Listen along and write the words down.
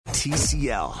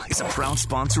TCL is a proud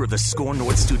sponsor of the Score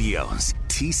North Studios.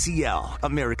 TCL,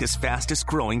 America's fastest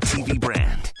growing TV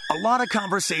brand. A lot of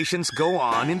conversations go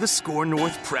on in the Score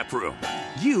North prep room.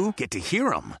 You get to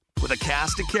hear them with a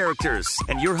cast of characters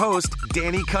and your host,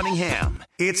 Danny Cunningham.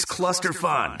 It's Cluster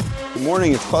Fun. Good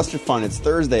morning, it's Cluster Fun. It's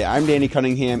Thursday. I'm Danny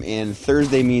Cunningham, and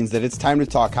Thursday means that it's time to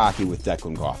talk hockey with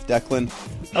Declan Goff. Declan,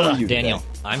 how are you Daniel,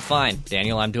 today? I'm fine.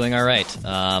 Daniel, I'm doing all right.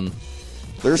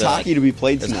 There's hockey to be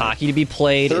played tonight. There's hockey to be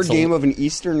played. Third game of an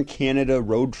Eastern Canada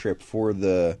road trip for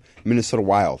the Minnesota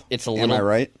Wild. Am I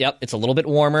right? Yep, it's a little bit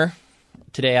warmer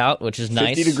today out, which is 50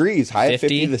 nice. 50 degrees, high at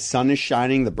 50. The sun is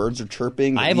shining, the birds are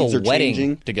chirping, the I have a leaves are wedding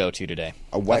changing. to go to today.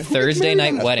 A Thursday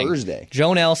night wedding. Thursday.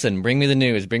 Joe Nelson, bring me the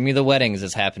news. Bring me the weddings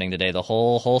is happening today. The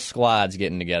whole squad's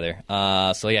getting together.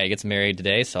 So yeah, he gets married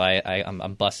today. So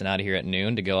I'm busting out of here at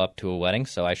noon to go up to a wedding.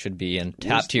 So I should be in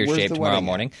top tier shape tomorrow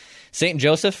morning. St.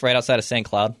 Joseph, right outside of St.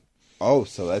 Cloud. Oh,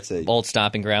 so that's a old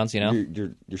stomping grounds, you know.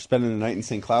 You're spending the night in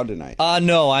St. Cloud tonight.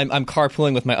 No, I'm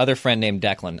carpooling with my other friend named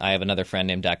Declan. I have another friend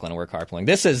named Declan, and we're carpooling.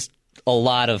 This is a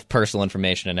lot of personal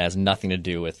information and has nothing to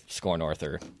do with Score North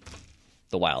or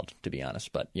the Wild, to be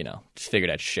honest. But, you know, just figured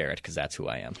I'd share it because that's who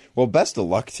I am. Well, best of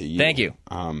luck to you. Thank you.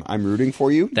 I'm rooting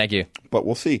for you. Thank you. But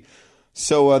we'll see.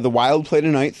 So the Wild play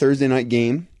tonight, Thursday night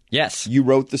game. Yes. You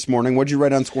wrote this morning. What did you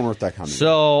write on ScoreNorth.com?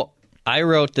 So I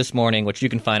wrote this morning, which you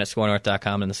can find at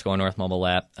ScoreNorth.com and the Score North mobile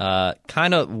app,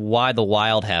 kind of why the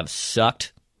Wild have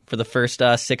sucked for the first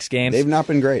 6 games. They've not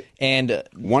been great. And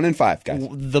 1-5, guys.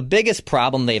 The biggest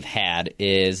problem they've had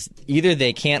is either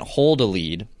they can't hold a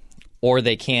lead or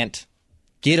they can't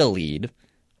get a lead,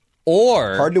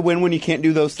 or hard to win when you can't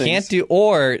do those things.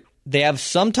 Or they have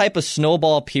some type of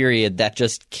snowball period that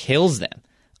just kills them.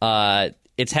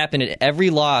 It's happened at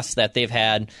every loss that they've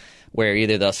had where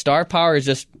either the star power is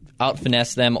just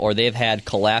out-finesse them, or they've had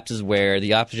collapses where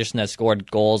the opposition has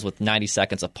scored goals with 90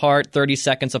 seconds apart, 30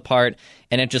 seconds apart,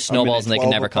 and it just snowballs and they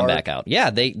can never come back out. Yeah,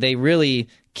 they really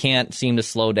can't seem to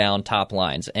slow down top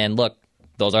lines. And look,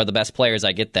 those are the best players,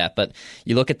 I get that. But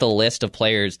you look at the list of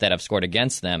players that have scored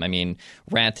against them. I mean,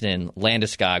 Rantanen,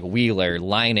 Landeskog, Wheeler,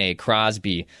 Laine,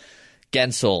 Crosby,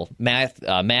 Gensel,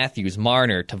 Matthews,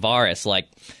 Marner, Tavares. Like,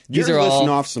 these You're are listing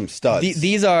all off some studs.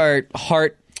 These are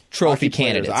Hart Trophy Hockey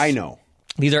candidates. Players, I know.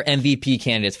 These are MVP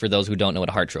candidates for those who don't know what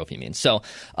a Hart Trophy means. So,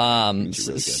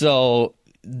 so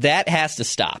that has to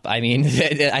stop. I mean,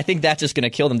 I think that's just going to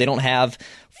kill them. They don't have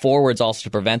forwards also to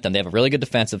prevent them. They have a really good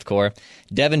defensive core.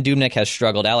 Devin Dubnyk has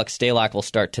struggled. Alex Stalock will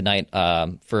start tonight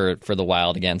for the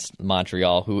Wild against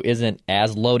Montreal, who isn't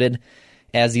as loaded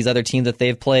as these other teams that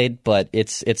they've played, but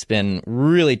it's been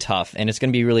really tough, and it's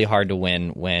going to be really hard to win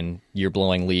when you're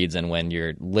blowing leads and when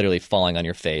you're literally falling on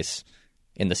your face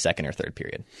in the second or third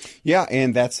period. Yeah,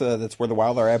 and that's where the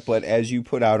Wild are at. But as you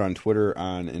put out on Twitter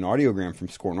on an audiogram from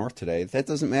Score North today, that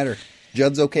doesn't matter.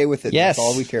 Judd's okay with it. Yes. That's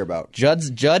all we care about.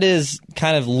 Judd has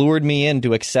kind of lured me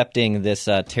into accepting this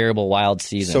terrible Wild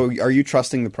season. So are you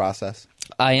trusting the process?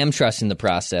 I am trusting the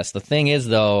process. The thing is,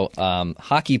 though,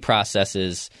 hockey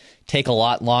processes take a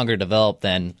lot longer to develop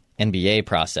than NBA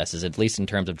processes, at least in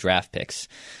terms of draft picks.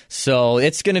 So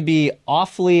it's going to be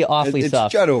awfully tough.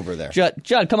 It's Judd over there.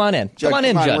 Judd, come on in. Come on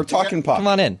in, Judd. We're talking puck. Come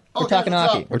on in. We're talking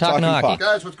hockey. We're talking hockey.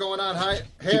 Guys, what's going on? Hi.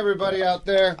 Hey, everybody out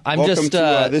there. Welcome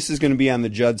to this is going to be on the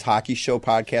Judd's Hockey Show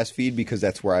podcast feed because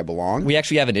that's where I belong. We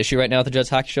actually have an issue right now with the Judd's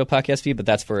Hockey Show podcast feed, but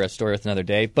that's for a story with another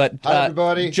day. But hi,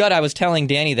 everybody. Judd, I was telling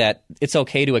Danny that it's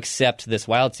okay to accept this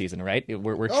Wild season, right? I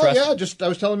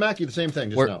was telling Mackie the same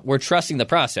thing just now. We're trusting the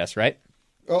process, right?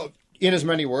 Oh, in as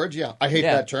many words, yeah. I hate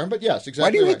that term, but yes, exactly.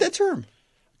 Why do you right. hate that term?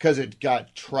 Because it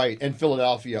got trite, and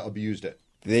Philadelphia abused it.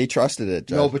 They trusted it,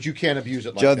 Judd. No, but you can't abuse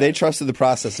it like Judd, that. they trusted the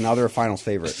process, and now they're a finals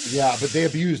favorite. Yeah, but they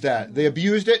abused that. They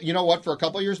abused it. You know what? For a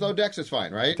couple of years, though, Dex, it's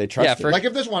fine, right? They trusted it. Like,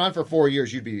 if this went on for 4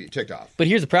 years, you'd be ticked off. But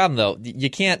here's the problem, though. You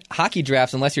can't hockey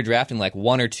drafts unless you're drafting like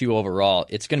 1 or 2 overall.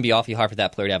 It's going to be awfully hard for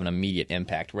that player to have an immediate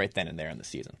impact right then and there in the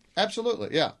season.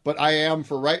 Absolutely, yeah. But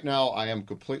for right now, I am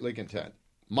completely content.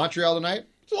 Montreal tonight,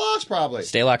 it's a loss probably.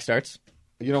 Stalock starts.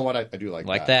 You know what? I do like that.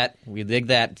 Like that. We dig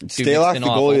that. Stalock, the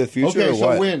goalie of the future, okay, or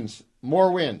what? so wins.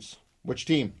 More wins. Which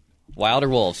team? Wild or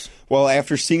Wolves? Well,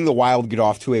 after seeing the Wild get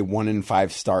off to a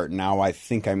 1-5 start, now I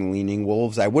think I'm leaning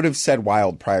Wolves. I would have said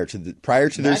Wild prior to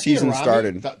their season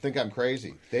started. Think I'm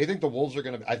crazy. They think the Wolves are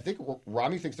going to. I think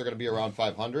Rami thinks they're going to be around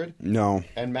 500. No,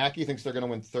 and Mackie thinks they're going to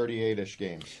win 38-ish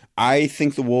games. I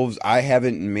think the Wolves. I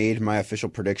haven't made my official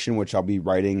prediction, which I'll be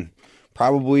writing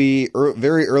probably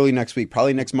very early next week,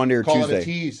 probably next Monday or Tuesday. Call it a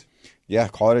tease. Yeah,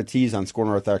 call it a tease on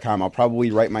ScoreNorth.com. I'll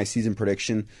probably write my season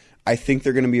prediction. I think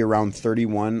they're going to be around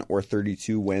 31 or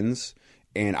 32 wins,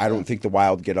 And I don't think the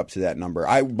Wild get up to that number.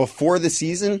 Before the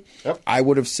season, Yep. I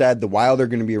would have said the Wild are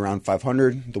going to be around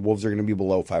 500. The Wolves are going to be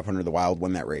below 500. The Wild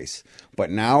win that race. But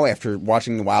now, after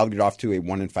watching the Wild get off to a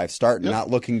 1-5 start, not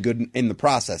looking good in the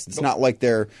process, it's not like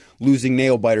they're losing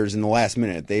nail biters in the last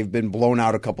minute. They've been blown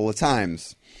out a couple of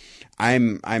times.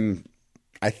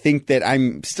 I think that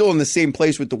I'm still in the same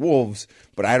place with the Wolves,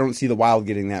 but I don't see the Wild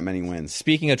getting that many wins.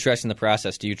 Speaking of trusting the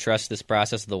process, do you trust this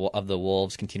process of the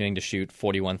Wolves continuing to shoot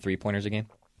 41 3-pointers a game?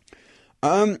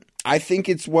 I think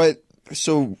it's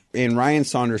and Ryan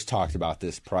Saunders talked about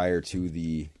this prior to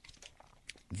the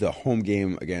home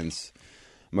game against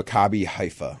Maccabi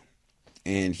Haifa.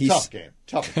 And Tough game.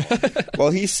 Well,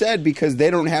 he said because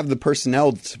they don't have the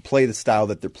personnel to play the style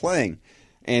that they're playing.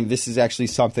 And this is actually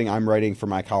something I'm writing for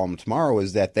my column tomorrow,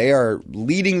 is that they are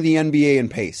leading the NBA in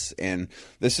pace. And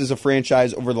this is a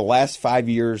franchise over the last 5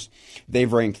 years.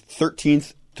 They've ranked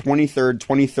 13th, 23rd,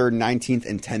 19th,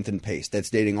 and 10th in pace. That's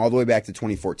dating all the way back to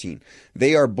 2014.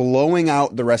 They are blowing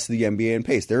out the rest of the NBA in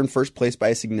pace. They're in first place by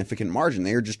a significant margin.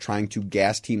 They are just trying to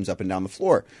gas teams up and down the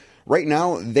floor. Right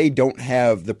now, they don't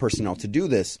have the personnel to do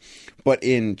this. But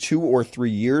in 2 or 3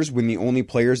 years, when the only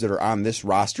players that are on this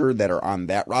roster that are on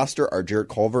that roster are Jarrett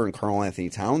Culver and Karl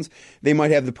Anthony Towns, they might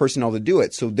have the personnel to do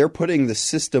it. So they're putting the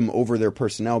system over their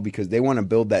personnel because they want to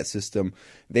build that system.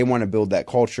 They want to build that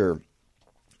culture.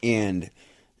 And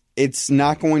it's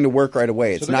not going to work right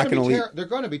away. It's not going to They're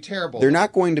going to be terrible. They're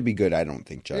not going to be good, I don't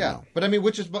think, Judd. Yeah, No. but I mean,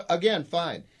 which is, again,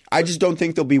 fine. I just don't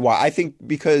think they'll be wide. I think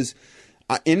because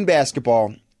in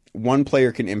basketball, one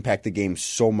player can impact the game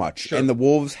so much. Sure. And the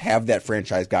Wolves have that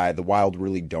franchise guy. The Wild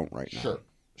really don't right now.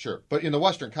 Sure. But in the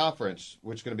Western Conference,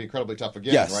 which is going to be incredibly tough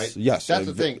again, Yes, right? yes. That's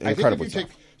the thing. I think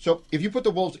if you put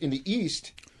the Wolves in the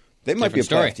East, They might be a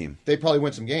Different playoff story. team. they probably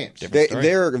win some games.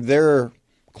 They're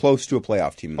close to a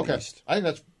playoff team in the Okay. East. I think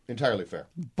that's entirely fair.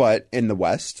 But in the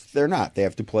West, they're not. They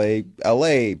have to play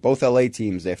LA, both LA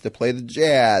teams. They have to play the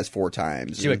Jazz 4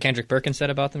 times. See what Kendrick Perkins said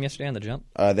about them yesterday on the jump?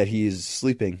 That he's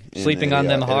sleeping. Sleeping in on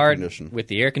them air hard condition. with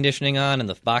the air conditioning on and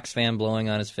the box fan blowing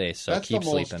on his face. So That's keep the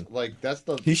most, sleeping. that's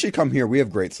the He should come here. We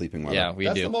have great sleeping weather. Yeah, we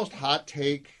that's do. the most hot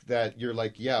take that you're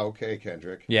like, yeah, okay,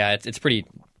 Kendrick. Yeah, it's pretty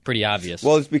obvious.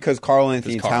 Well, it's because Karl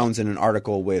Anthony Carl. Towns in an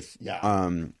article with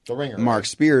The Ringer, Mark right?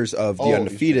 Spears of The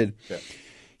Undefeated. Yeah.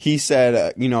 He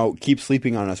said, keep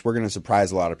sleeping on us. We're going to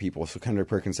surprise a lot of people. So Kendrick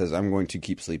Perkins says, I'm going to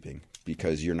keep sleeping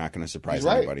because you're not going to surprise He's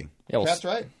right. anybody. Yeah, well, That's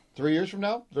right. 3 years from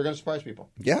now, they're going to surprise people.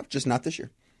 Yeah, just not this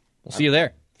year. we'll see you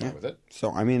there. Fine with it.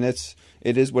 So, I mean, it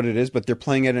is what it is, but they're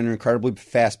playing at an incredibly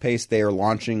fast pace. They are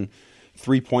launching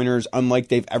three-pointers unlike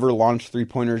they've ever launched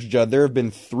three-pointers. Judd, there have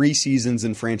been 3 seasons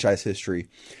in franchise history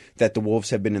that the Wolves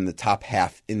have been in the top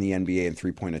half in the NBA in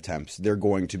three-point attempts. They're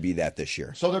going to be that this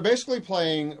year. So they're basically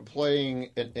playing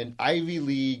an Ivy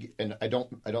League, and I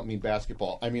don't mean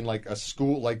basketball. I mean like a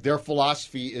school. Like their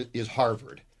philosophy is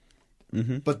Harvard,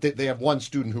 but they have one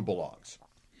student who belongs.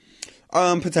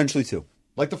 Potentially 2.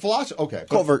 Like the philosophy. Okay,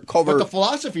 Culver. But the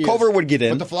philosophy. Culver would get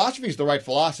in. But the philosophy is the right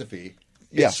philosophy.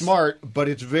 It's Yes. smart, but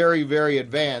it's very, very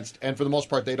advanced. And for the most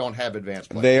part, they don't have advanced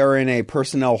players. They are in a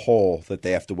personnel hole that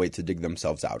they have to wait to dig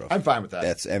themselves out of. I'm fine with that.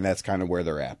 That's kind of where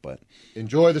they're at. But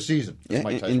Enjoy the season. as yeah,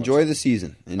 Mike Tyson enjoy would the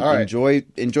season. All right.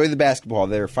 Enjoy the basketball.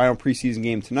 Their final preseason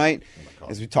game tonight,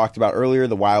 as we talked about earlier.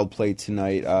 The Wild play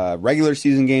tonight. Regular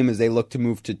season game as they look to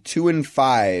move to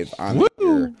 2-5 on the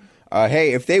year.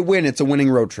 Hey, if they win, it's a winning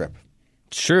road trip.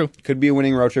 It's true. Could be a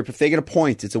winning road trip. If they get a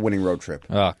point, it's a winning road trip.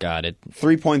 Oh, God.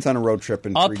 3 points on a road trip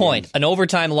in A 3 point. games. An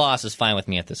overtime loss is fine with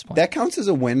me at this point. That counts as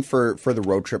a win for the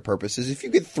road trip purposes. If you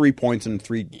get 3 points in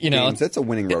 3 games, that's a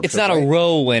winning road It's trip. not right? a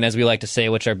row win, as we like to say,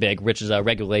 which are big, which is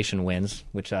regulation wins,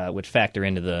 which factor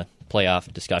into the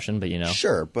playoff discussion. But,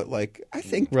 Sure, but I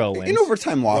think Row an wins.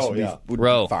 overtime loss Row, would yeah. be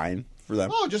Row. fine for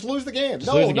them. Oh, just lose the game. lose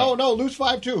the game. No, lose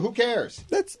 5-2. Who cares?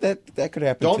 That could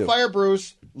happen Don't too. fire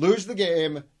Bruce. Lose the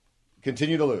game.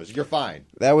 Continue to lose. You're fine.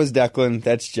 That was Declan.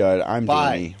 That's Judd. I'm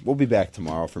Bye. Danny. We'll be back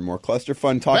tomorrow for more cluster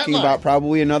fun, talking Ventline. about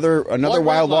probably another Plug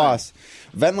wild Ventline. loss.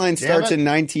 Ventline starts it. in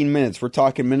 19 minutes. We're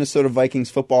talking Minnesota Vikings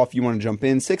football if you want to jump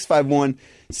in.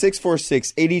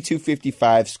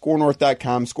 651-646-8255,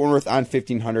 scorenorth.com, Score North on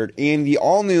 1500, and the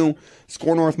all-new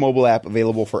Score North mobile app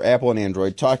available for Apple and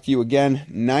Android. Talk to you again,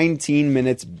 19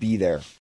 minutes. Be there.